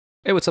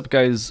Hey, what's up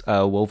guys,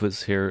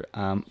 Wolvis here.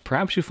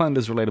 Perhaps you find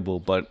this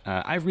relatable, but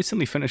I've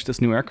recently finished this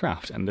new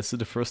aircraft, and this is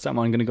the first time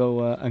I'm gonna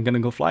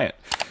go fly it.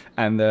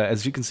 And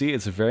as you can see,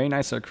 it's a very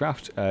nice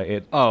aircraft.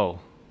 Yeah,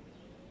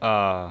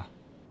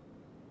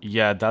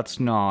 that's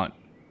not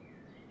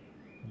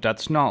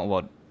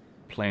what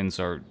planes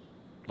are,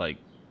 like,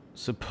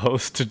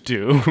 supposed to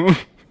do.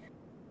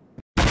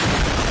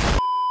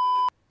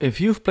 If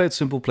you've played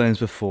SimplePlanes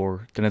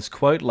before, then it's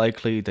quite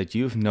likely that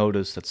you've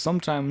noticed that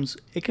sometimes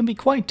it can be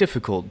quite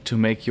difficult to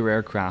make your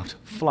aircraft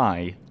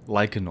fly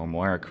like a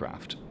normal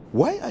aircraft.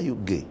 Why are you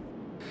gay?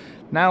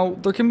 Now,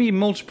 there can be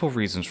multiple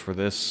reasons for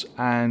this,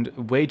 and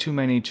way too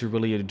many to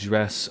really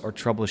address or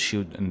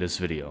troubleshoot in this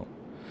video.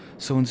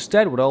 So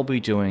instead, what I'll be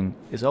doing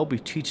is I'll be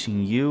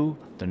teaching you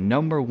the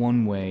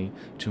 #1 way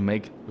to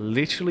make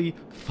literally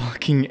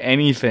fucking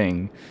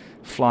anything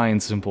fly in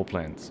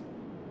SimplePlanes.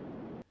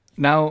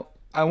 Now,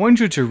 I want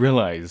you to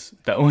realize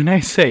that when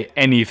I say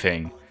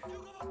anything,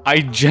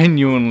 I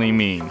genuinely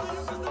mean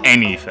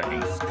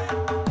anything.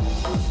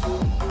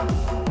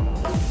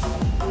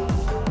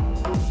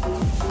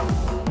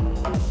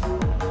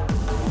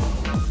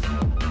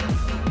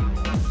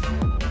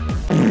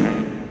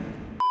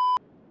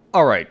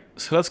 Alright,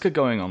 so let's get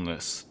going on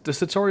this. This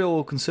tutorial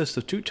will consist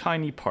of two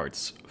tiny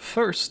parts.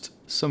 First,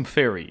 some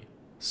theory.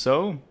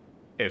 So,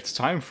 it's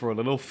time for a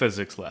little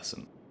physics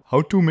lesson.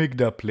 How to make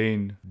that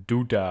plane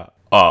do that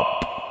up.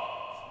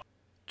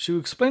 To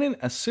explain it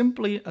as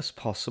simply as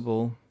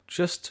possible,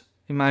 just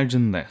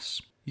imagine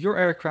this. Your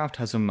aircraft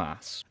has a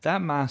mass.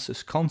 That mass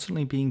is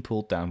constantly being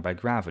pulled down by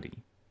gravity.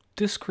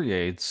 This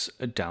creates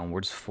a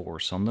downwards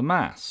force on the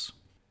mass.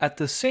 At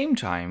the same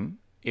time,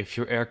 if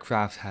your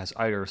aircraft has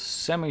either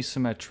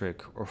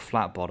semi-symmetric or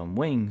flat bottom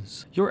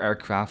wings, your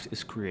aircraft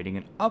is creating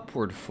an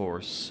upward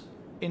force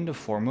in the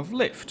form of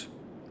lift.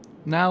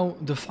 Now,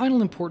 the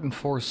final important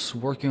force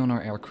working on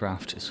our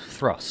aircraft is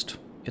thrust.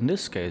 In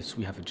this case,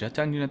 we have a jet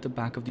engine at the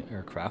back of the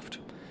aircraft,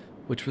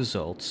 which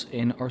results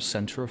in our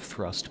center of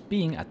thrust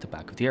being at the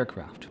back of the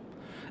aircraft.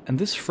 And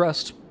this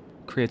thrust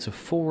creates a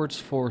forwards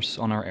force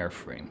on our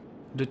airframe.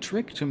 The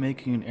trick to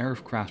making an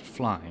aircraft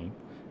fly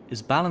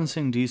is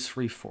balancing these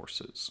three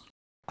forces.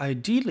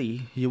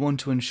 Ideally, you want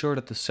to ensure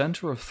that the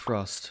center of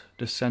thrust,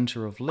 the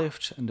center of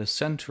lift, and the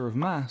center of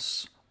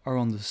mass are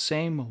on the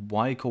same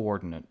y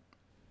coordinate.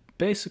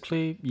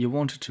 Basically, you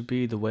want it to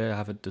be the way I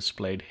have it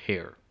displayed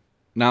here.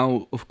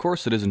 Now, of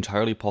course, it is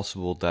entirely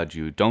possible that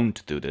you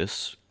don't do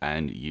this,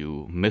 and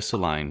you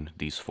misalign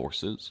these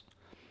forces.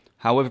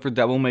 However,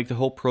 that will make the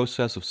whole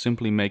process of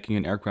simply making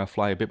an aircraft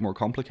fly a bit more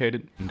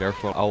complicated, and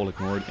therefore I will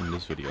ignore it in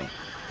this video.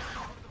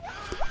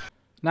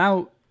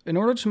 Now, in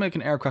order to make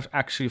an aircraft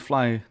actually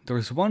fly, there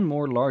is one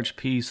more large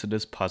piece to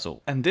this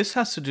puzzle, and this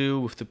has to do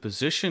with the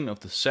position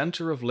of the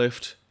center of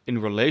lift in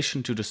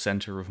relation to the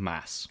center of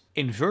mass.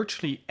 In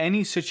virtually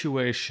any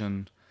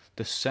situation,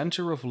 the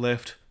center of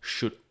lift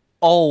should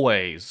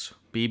always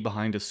be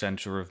behind the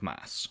center of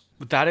mass.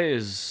 That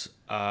is,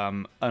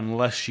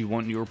 unless you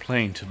want your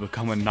plane to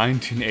become a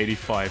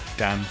 1985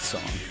 dance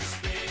song.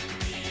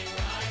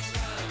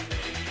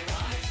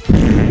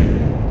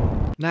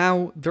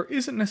 Now, there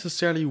isn't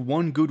necessarily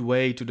one good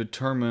way to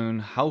determine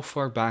how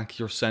far back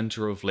your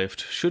center of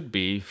lift should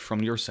be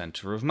from your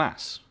center of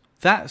mass.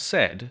 That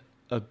said,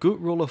 a good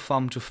rule of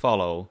thumb to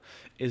follow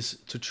is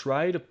to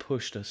try to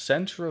push the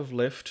center of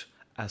lift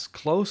as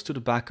close to the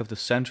back of the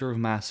center of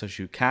mass as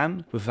you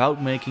can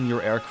without making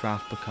your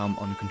aircraft become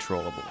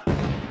uncontrollable.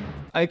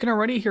 I can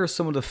already hear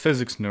some of the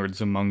physics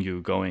nerds among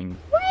you going,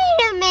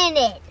 "Wait a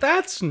minute!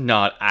 That's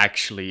not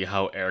actually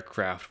how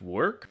aircraft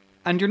work."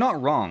 And you're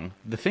not wrong.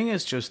 The thing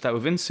is just that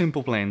within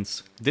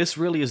SimplePlanes, this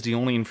really is the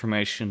only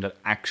information that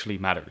actually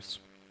matters.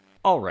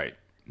 Alright,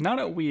 now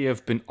that we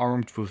have been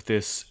armed with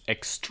this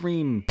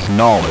extreme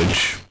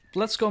knowledge,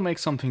 let's go make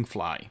something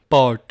fly.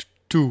 Part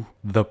 2.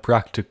 The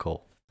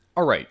practical.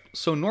 Alright,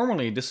 so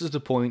normally this is the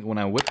point when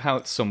I whip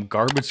out some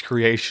garbage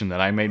creation that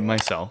I made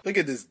myself. Look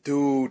at this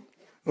dude.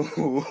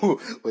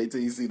 Wait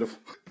till you see the... Look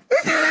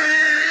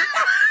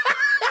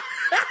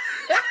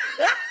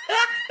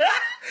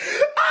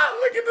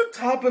at the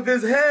top of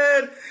his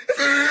head.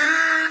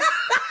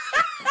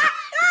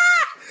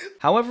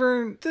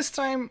 However, this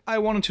time I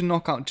wanted to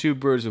knock out two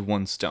birds with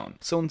one stone.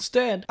 So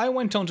instead, I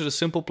went onto the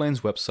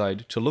SimplePlanes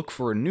website to look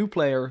for a new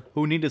player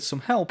who needed some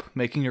help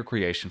making their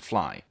creation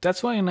fly.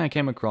 That's why I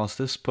came across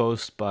this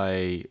post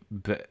by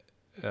Bife,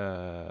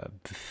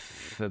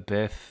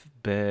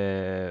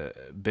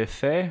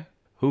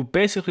 who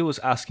basically was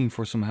asking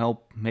for some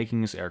help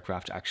making his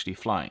aircraft actually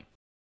fly.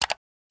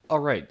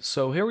 Alright,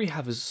 so here we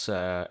have his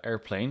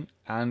airplane,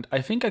 and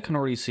I think I can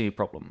already see a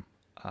problem.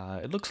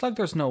 It looks like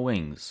there's no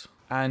wings.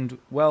 And,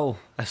 well,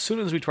 as soon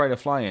as we try to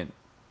fly it,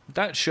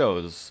 that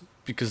shows,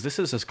 because this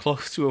is as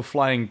close to a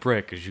flying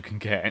brick as you can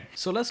get.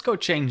 So let's go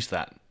change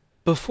that.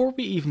 Before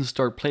we even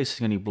start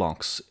placing any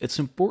blocks, it's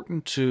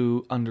important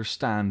to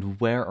understand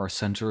where our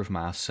center of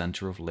mass,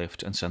 center of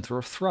lift, and center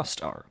of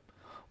thrust are.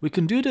 We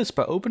can do this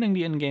by opening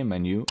the in-game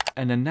menu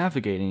and then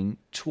navigating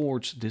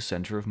towards the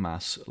center of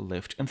mass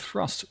lift and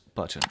thrust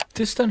button.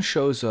 This then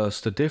shows us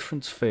the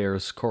different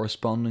spheres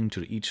corresponding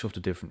to each of the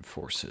different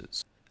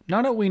forces.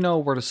 Now that we know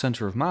where the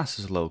center of mass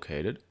is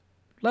located,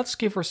 let's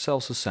give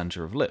ourselves a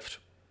center of lift.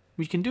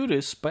 We can do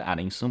this by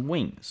adding some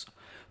wings.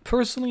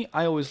 Personally,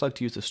 I always like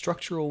to use the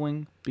structural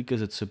wing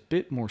because it's a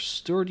bit more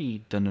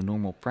sturdy than the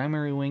normal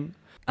primary wing,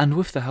 and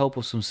with the help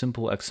of some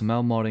simple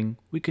XML modding,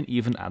 we can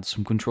even add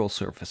some control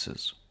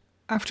surfaces.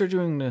 After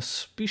doing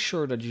this, be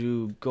sure that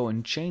you go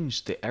and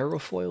change the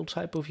aerofoil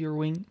type of your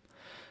wing,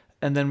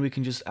 and then we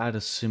can just add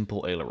a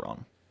simple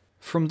aileron.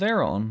 From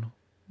there on,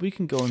 we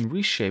can go and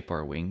reshape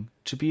our wing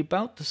to be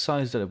about the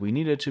size that we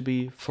need it to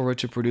be for it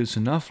to produce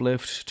enough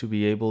lift to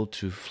be able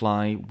to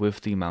fly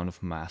with the amount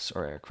of mass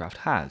our aircraft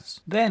has.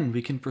 Then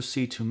we can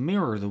proceed to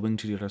mirror the wing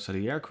to the other side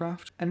of the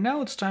aircraft, and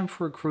now it's time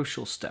for a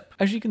crucial step.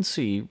 As you can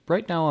see,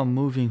 right now I'm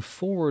moving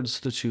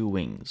forwards the two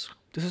wings.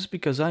 This is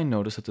because I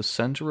noticed that the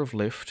center of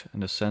lift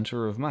and the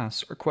center of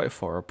mass are quite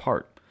far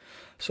apart.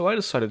 So I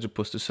decided to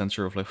push the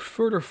center of lift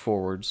further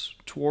forwards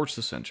towards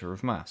the center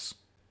of mass.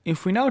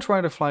 If we now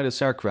try to fly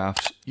this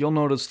aircraft, you'll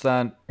notice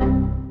that...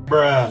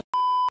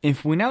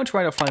 If we now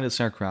try to fly this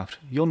aircraft,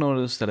 you'll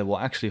notice that it will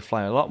actually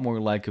fly a lot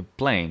more like a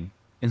plane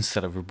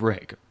instead of a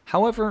brig.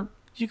 However,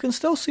 you can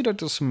still see that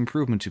there's some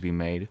improvement to be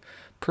made,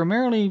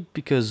 primarily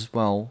because,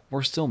 well,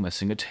 we're still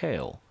missing a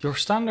tail. Your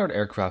standard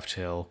aircraft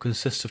tail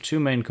consists of two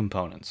main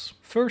components.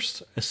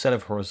 First, a set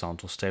of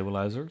horizontal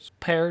stabilizers,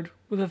 paired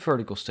with a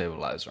vertical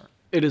stabilizer.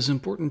 It is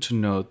important to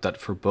note that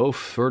for both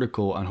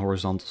vertical and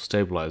horizontal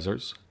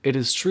stabilizers, it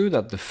is true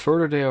that the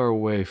further they are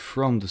away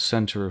from the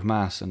center of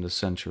mass and the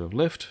center of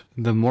lift,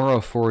 the more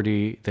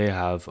authority they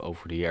have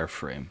over the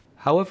airframe.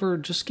 However,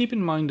 just keep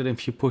in mind that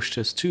if you push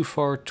this too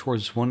far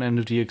towards one end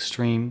of the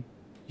extreme,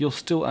 you'll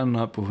still end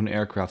up with an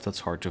aircraft that's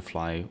hard to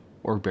fly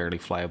or barely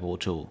flyable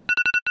at all.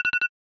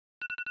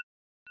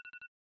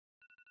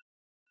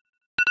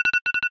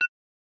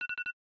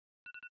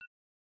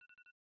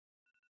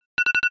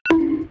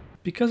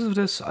 Because of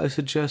this, I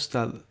suggest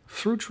that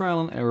through trial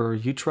and error,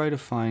 you try to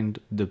find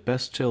the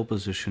best tail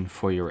position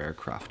for your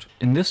aircraft.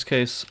 In this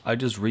case, I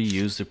just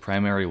reused the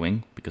primary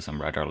wing, because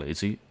I'm rather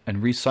lazy,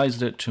 and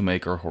resized it to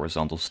make our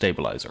horizontal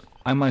stabilizer.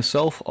 I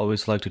myself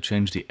always like to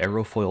change the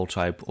aerofoil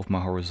type of my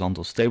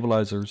horizontal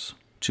stabilizers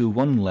to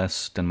one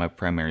less than my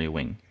primary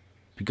wing.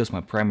 Because my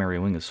primary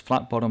wing is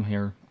flat bottom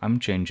here, I'm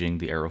changing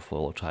the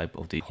aerofoil type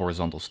of the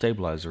horizontal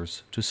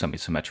stabilizers to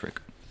semi-symmetric.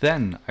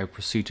 Then I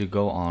proceed to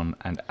go on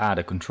and add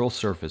a control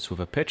surface with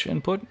a pitch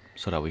input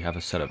so that we have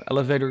a set of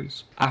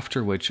elevators,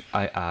 after which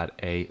I add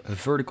a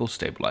vertical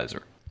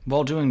stabilizer.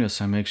 While doing this,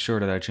 I make sure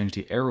that I change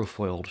the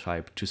aerofoil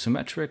type to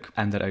symmetric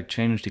and that I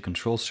change the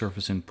control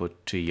surface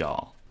input to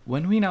yaw.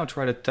 When we now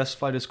try to test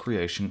fly this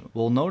creation,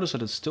 we'll notice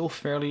that it's still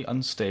fairly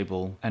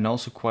unstable and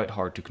also quite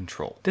hard to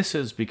control. This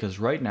is because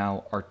right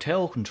now our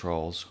tail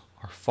controls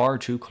are far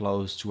too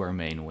close to our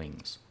main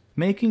wings.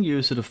 Making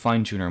use of the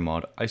fine-tuner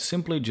mod, I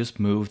simply just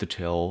move the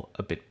tail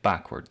a bit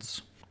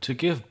backwards. To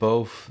give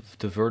both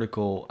the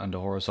vertical and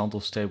the horizontal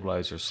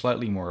stabilizers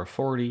slightly more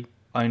authority,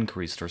 I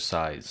increased their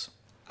size.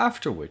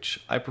 After which,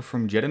 I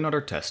performed yet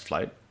another test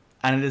flight,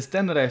 and it is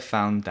then that I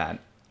found that,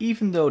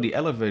 even though the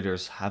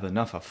elevators have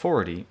enough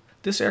authority,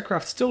 this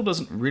aircraft still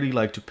doesn't really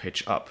like to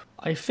pitch up.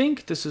 I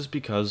think this is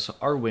because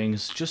our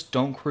wings just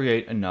don't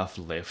create enough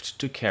lift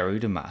to carry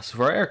the mass of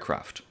our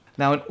aircraft.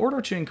 Now, in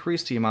order to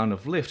increase the amount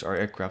of lift our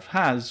aircraft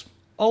has,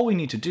 all we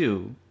need to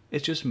do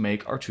is just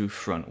make our two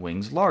front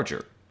wings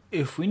larger.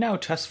 If we now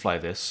test fly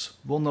this,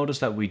 we'll notice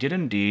that we did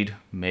indeed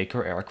make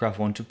our aircraft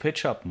want to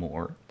pitch up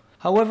more.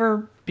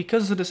 However,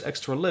 because of this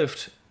extra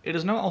lift, it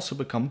has now also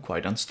become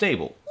quite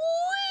unstable.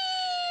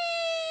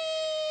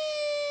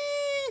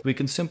 We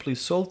can simply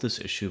solve this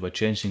issue by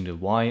changing the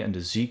y and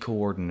the z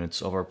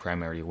coordinates of our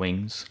primary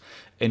wings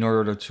in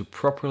order to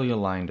properly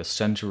align the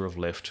center of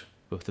lift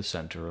with the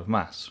center of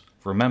mass.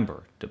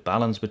 Remember, the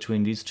balance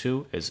between these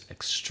two is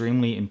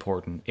extremely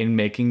important in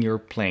making your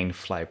plane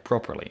fly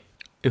properly.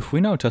 If we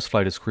now test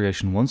fly this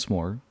creation once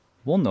more,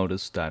 we'll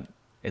notice that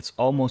it's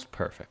almost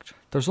perfect.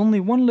 There's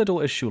only one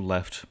little issue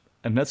left,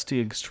 and that's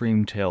the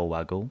extreme tail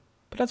waggle,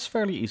 but that's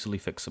fairly easily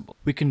fixable.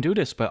 We can do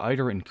this by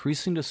either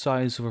increasing the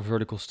size of a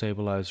vertical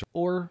stabilizer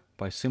or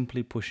by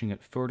simply pushing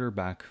it further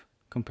back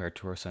compared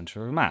to our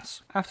center of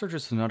mass. After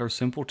just another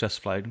simple test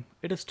flight,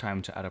 it is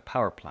time to add a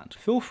power plant.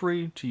 Feel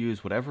free to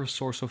use whatever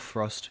source of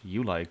thrust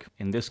you like.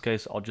 In this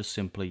case, I'll just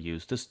simply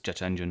use this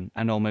jet engine,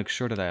 and I'll make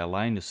sure that I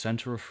align the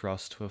center of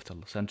thrust with the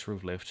center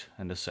of lift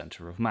and the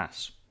center of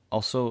mass.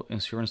 Also,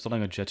 if you're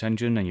installing a jet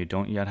engine and you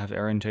don't yet have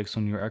air intakes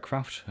on your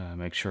aircraft,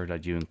 make sure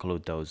that you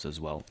include those as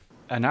well.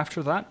 And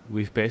after that,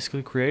 we've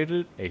basically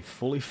created a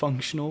fully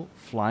functional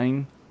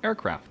flying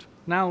aircraft.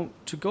 Now,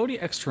 to go the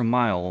extra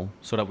mile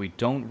so that we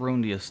don't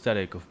ruin the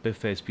aesthetic of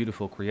Biffe's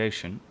beautiful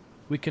creation,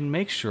 we can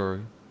make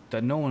sure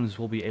that no one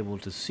will be able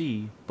to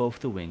see both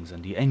the wings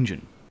and the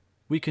engine.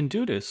 We can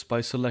do this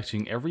by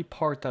selecting every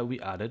part that we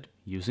added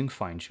using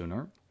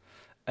fine-tuner,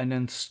 and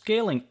then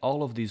scaling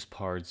all of these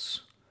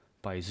parts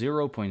by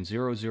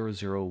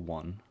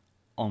 0.0001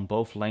 on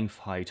both length,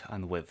 height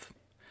and width.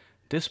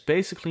 This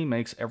basically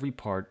makes every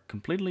part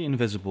completely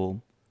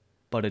invisible,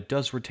 but it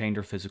does retain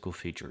their physical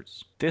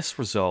features. This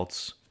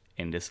results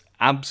in this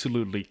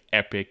absolutely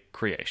epic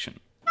creation.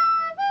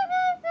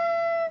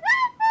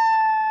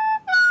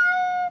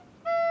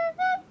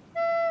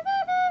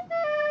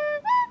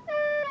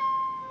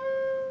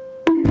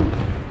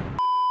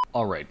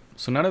 Alright,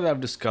 so now that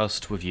I've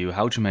discussed with you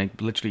how to make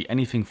literally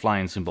anything fly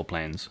in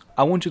SimplePlanes,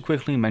 I want to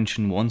quickly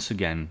mention once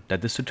again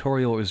that this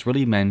tutorial is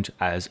really meant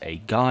as a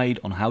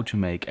guide on how to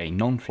make a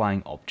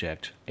non-flying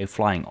object a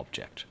flying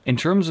object. In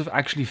terms of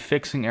actually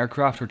fixing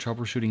aircraft or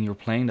troubleshooting your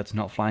plane that's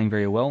not flying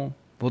very well,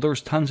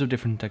 there's tons of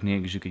different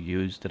techniques you could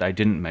use that I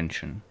didn't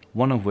mention,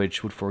 one of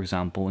which would for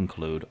example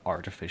include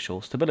artificial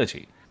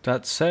stability.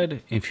 That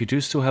said, if you do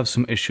still have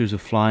some issues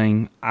with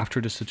flying after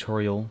this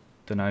tutorial,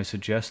 then I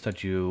suggest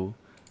that you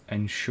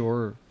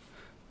ensure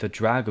the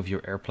drag of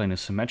your airplane is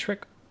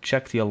symmetric.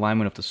 Check the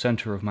alignment of the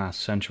center of mass,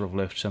 center of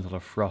lift, center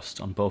of thrust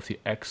on both the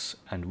X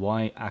and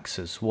Y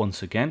axis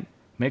once again.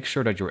 Make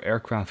sure that your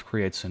aircraft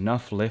creates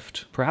enough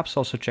lift. Perhaps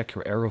also check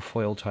your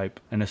aerofoil type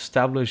and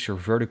establish your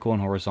vertical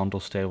and horizontal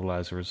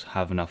stabilizers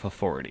have enough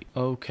authority.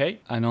 Okay,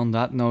 and on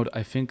that note,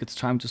 I think it's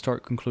time to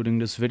start concluding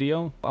this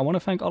video. I want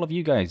to thank all of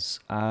you guys.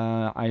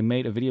 I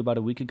made a video about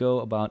a week ago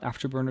about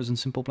afterburners in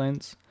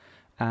SimplePlanes,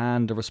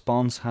 and the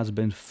response has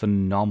been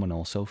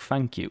phenomenal, so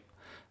thank you.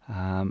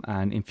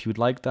 And if you'd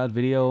like that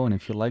video, and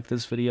if you like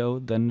this video,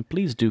 then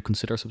please do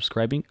consider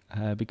subscribing,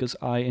 because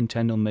I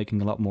intend on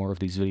making a lot more of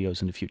these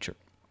videos in the future.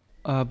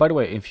 By the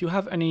way, if you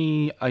have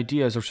any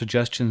ideas or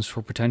suggestions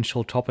for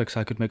potential topics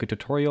I could make a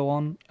tutorial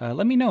on,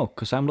 let me know,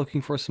 because I'm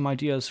looking for some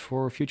ideas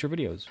for future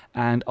videos.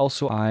 And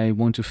also, I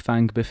want to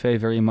thank Biffy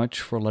very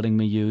much for letting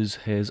me use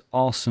his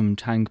awesome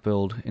tank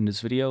build in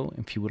this video.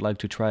 If you would like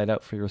to try it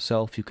out for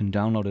yourself, you can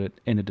download it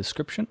in the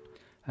description.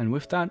 And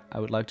with that, I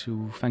would like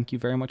to thank you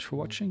very much for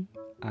watching,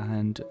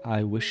 and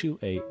I wish you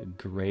a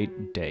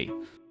great day.